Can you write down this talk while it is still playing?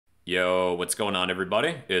Yo, what's going on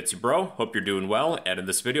everybody? It's your bro, hope you're doing well, and in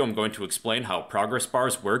this video I'm going to explain how progress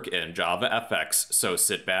bars work in JavaFX, so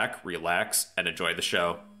sit back, relax, and enjoy the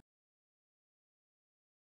show.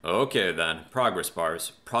 Okay then, progress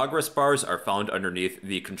bars. Progress bars are found underneath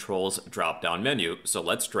the controls drop-down menu, so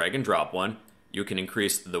let's drag and drop one. You can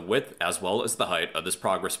increase the width as well as the height of this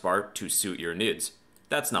progress bar to suit your needs.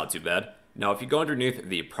 That's not too bad. Now if you go underneath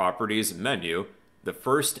the properties menu, the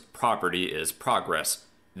first property is progress.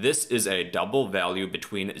 This is a double value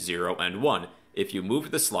between 0 and 1. If you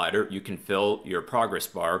move the slider, you can fill your progress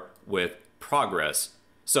bar with progress.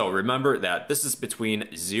 So remember that this is between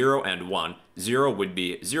 0 and 1. 0 would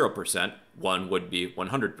be 0%, 1 would be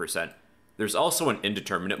 100%. There's also an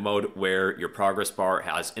indeterminate mode where your progress bar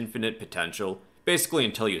has infinite potential, basically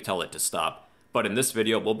until you tell it to stop. But in this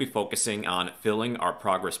video, we'll be focusing on filling our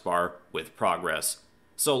progress bar with progress.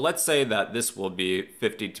 So let's say that this will be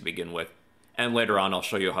 50 to begin with. And later on, I'll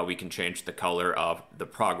show you how we can change the color of the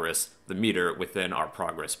progress, the meter within our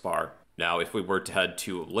progress bar. Now, if we were to head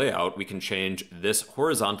to layout, we can change this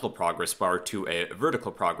horizontal progress bar to a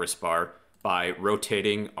vertical progress bar by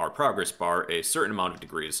rotating our progress bar a certain amount of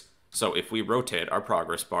degrees. So if we rotate our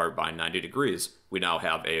progress bar by 90 degrees, we now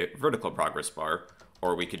have a vertical progress bar,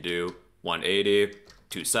 or we could do 180,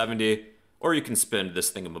 270, or you can spin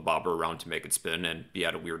this thingamabobber around to make it spin and be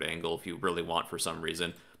at a weird angle if you really want for some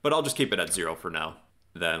reason. But I'll just keep it at 0 for now.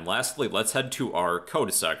 Then lastly, let's head to our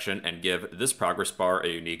code section and give this progress bar a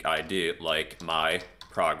unique ID like my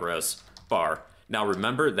progress bar. Now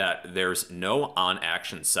remember that there's no on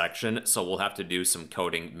action section, so we'll have to do some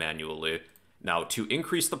coding manually. Now to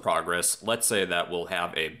increase the progress, let's say that we'll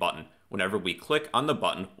have a button. Whenever we click on the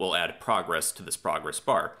button, we'll add progress to this progress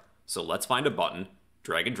bar. So let's find a button,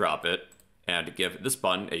 drag and drop it, and give this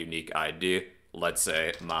button a unique ID. Let's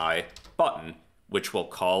say my button, which we'll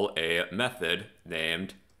call a method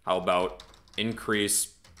named, how about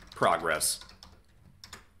increase progress.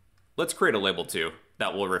 Let's create a label too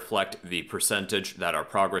that will reflect the percentage that our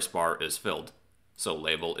progress bar is filled. So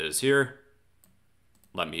label is here.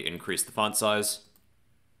 Let me increase the font size.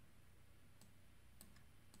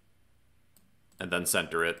 And then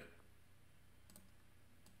center it.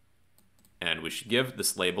 And we should give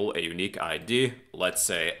this label a unique ID. Let's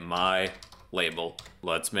say my label.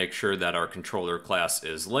 Let's make sure that our controller class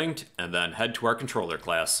is linked, and then head to our controller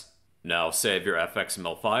class. Now save your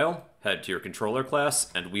fxml file, head to your controller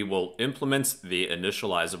class, and we will implement the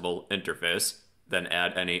initializable interface, then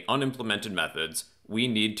add any unimplemented methods. We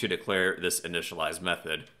need to declare this initialize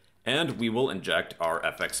method, and we will inject our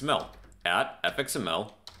fxml at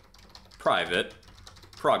fxml private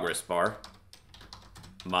progress bar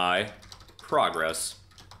my progress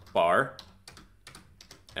bar.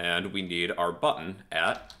 And we need our button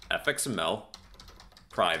at fxml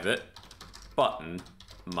private button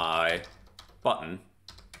my button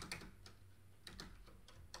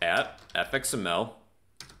at fxml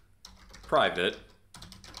private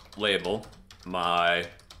label my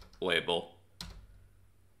label.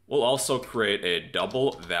 We'll also create a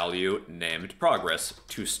double value named progress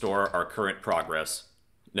to store our current progress.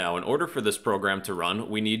 Now, in order for this program to run,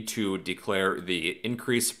 we need to declare the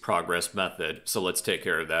increase progress method. So let's take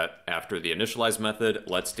care of that. After the initialize method,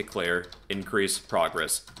 let's declare increase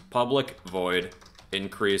progress. Public void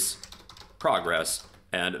increase progress,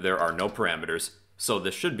 and there are no parameters. So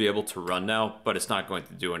this should be able to run now, but it's not going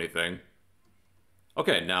to do anything.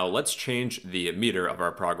 Okay, now let's change the meter of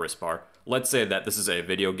our progress bar. Let's say that this is a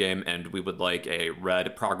video game and we would like a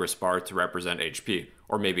red progress bar to represent HP,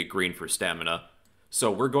 or maybe green for stamina. So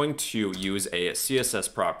we're going to use a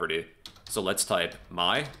CSS property. So let's type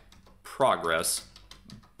my progress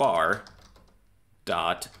bar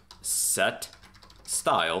dot set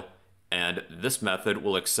style, and this method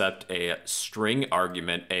will accept a string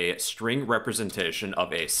argument, a string representation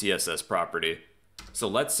of a CSS property. So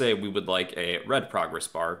let's say we would like a red progress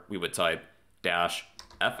bar. We would type dash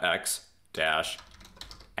fx dash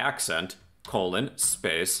accent colon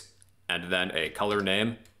space and then a color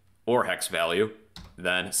name or hex value,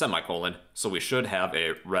 then semicolon. So we should have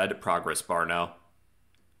a red progress bar now.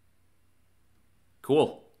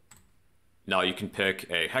 Cool. Now you can pick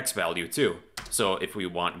a hex value too. So if we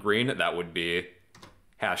want green, that would be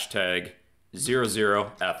hashtag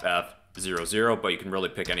 00ff00, but you can really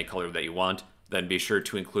pick any color that you want. Then be sure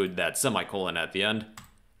to include that semicolon at the end.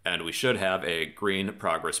 And we should have a green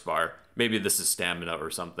progress bar. Maybe this is stamina or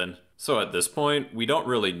something. So at this point, we don't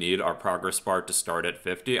really need our progress bar to start at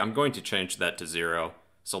 50. I'm going to change that to 0.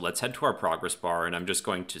 So let's head to our progress bar, and I'm just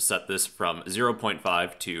going to set this from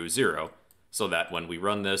 0.5 to 0, so that when we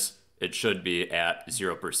run this, it should be at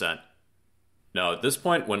 0%. Now at this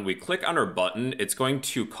point, when we click on our button, it's going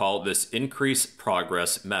to call this increase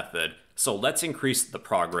progress method. So let's increase the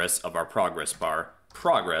progress of our progress bar,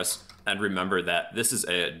 progress, and remember that this is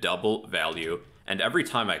a double value. And every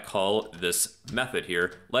time I call this method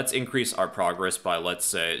here, let's increase our progress by, let's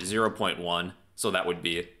say, 0.1, so that would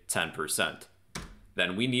be 10%.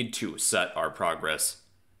 Then we need to set our progress.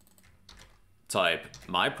 Type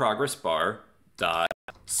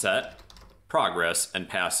myProgressBar.set progress and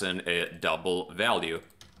pass in a double value.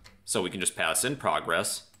 So we can just pass in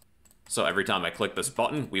progress. So every time I click this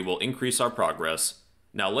button, we will increase our progress.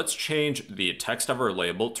 Now let's change the text of our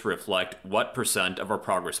label to reflect what percent of our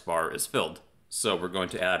progress bar is filled. So we're going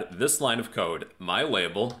to add this line of code,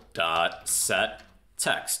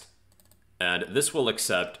 myLabel.setText. And this will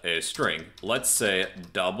accept a string. Let's say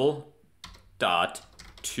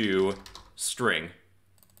double.toString.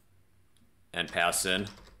 And pass in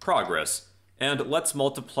progress. And let's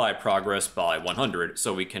multiply progress by 100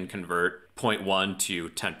 so we can convert 0.1 to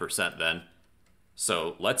 10% then.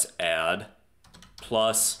 So let's add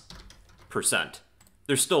plus %.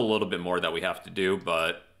 There's still a little bit more that we have to do,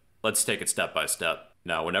 but let's take it step by step.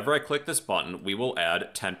 Now, whenever I click this button, we will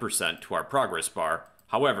add 10% to our progress bar.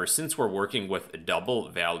 However, since we're working with double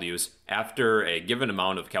values, after a given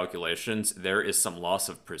amount of calculations, there is some loss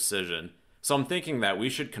of precision. So I'm thinking that we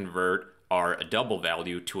should convert our double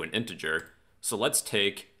value to an integer. So let's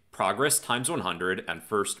take progress times 100 and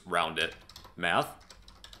first round it.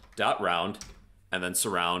 Math.round, and then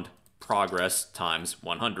surround progress times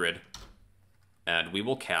 100. And we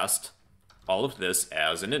will cast all of this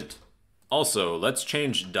as an int. Also, let's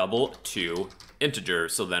change double to integer,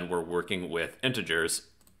 so then we're working with integers.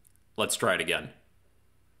 Let's try it again.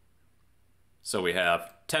 So we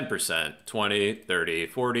have 10%, 20, 30,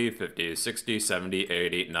 40, 50, 60, 70,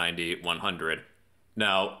 80, 90, 100.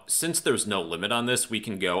 Now, since there's no limit on this, we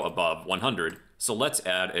can go above 100. So let's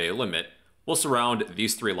add a limit. We'll surround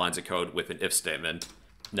these 3 lines of code with an if statement.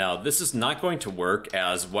 Now, this is not going to work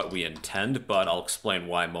as what we intend, but I'll explain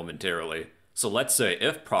why momentarily. So let's say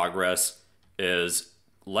if progress is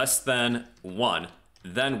less than 1,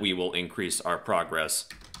 then we will increase our progress.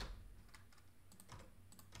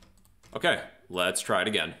 Okay, let's try it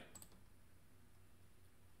again.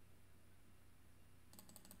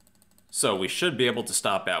 So we should be able to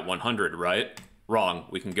stop at 100, right? Wrong,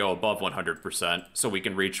 we can go above 100%, so we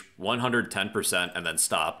can reach 110% and then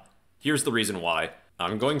stop. Here's the reason why.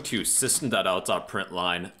 I'm going to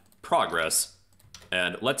system.out.println progress,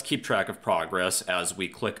 and let's keep track of progress as we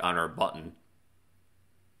click on our button.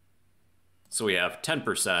 So we have 10%,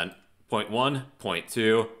 0.1,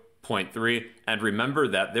 0.2, 0.3, and remember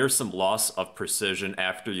that there's some loss of precision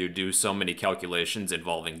after you do so many calculations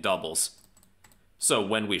involving doubles. So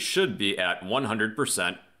when we should be at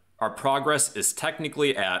 100%, our progress is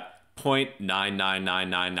technically at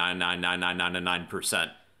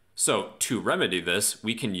 0.99999999999%. So to remedy this,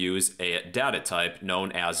 we can use a data type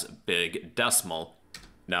known as big decimal.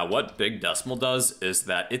 Now what big decimal does is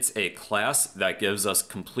that it's a class that gives us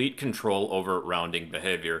complete control over rounding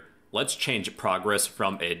behavior. Let's change progress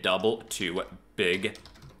from a double to big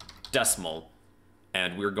decimal,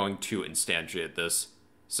 and we're going to instantiate this.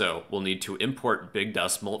 So we'll need to import big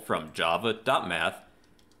decimal from java.math,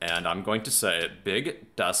 and I'm going to say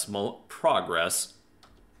big decimal progress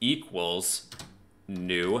equals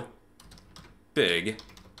new big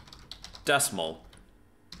decimal.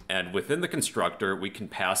 And within the constructor, we can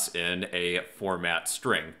pass in a format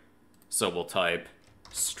string. So we'll type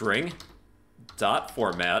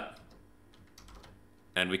string.format,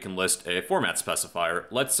 and we can list a format specifier.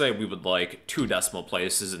 Let's say we would like 2 decimal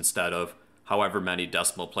places instead of however many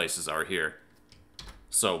decimal places are here.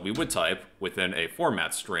 So we would type within a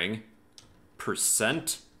format string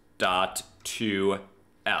 %.2f.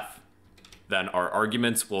 Then our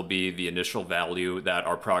arguments will be the initial value that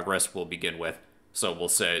our progress will begin with. So we'll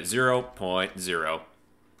say 0.0.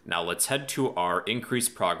 Now let's head to our increase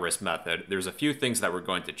progress method. There's a few things that we're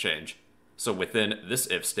going to change. So within this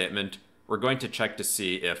if statement, we're going to check to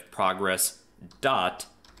see if progress dot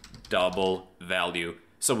double value.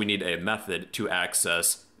 So we need a method to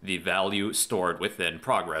access the value stored within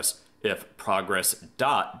progress if progress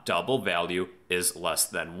dot double value is less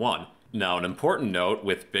than 1. Now, an important note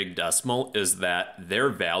with big decimal is that their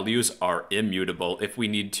values are immutable. If we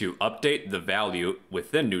need to update the value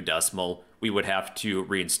within new decimal, we would have to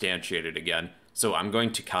reinstantiate it again. So I'm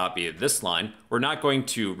going to copy this line. We're not going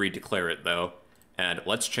to redeclare it though. And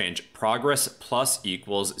let's change progress plus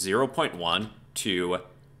equals 0.1 to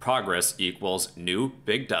progress equals new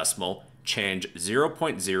big decimal. Change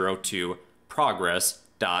 0.0 to progress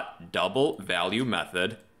dot double value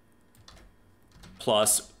method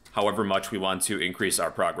plus however much we want to increase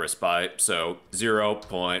our progress by, so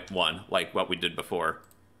 0.1, like what we did before.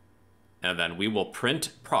 And then we will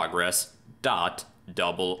print progress dot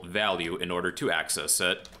double value in order to access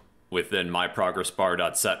it. Within my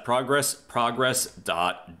ProgressBar.setProgress, progress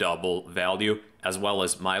dot double value, as well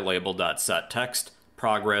as my label.setText,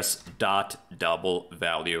 progress dot double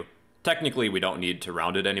value. Technically, we don't need to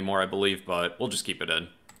round it anymore, I believe, but we'll just keep it in,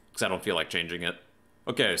 because I don't feel like changing it.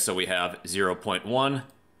 Okay, so we have 0.1, 0.2,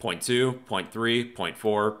 0.3,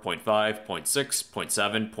 0.4, 0.5, 0.6,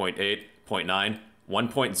 0.7, 0.8, 0.9,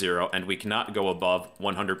 1.0, and we cannot go above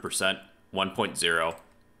 100%, 1.0.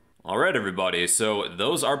 Alright everybody, so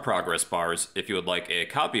those are progress bars. If you would like a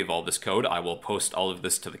copy of all this code, I will post all of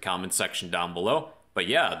this to the comment section down below. But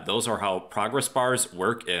yeah, those are how progress bars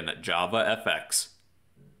work in JavaFX.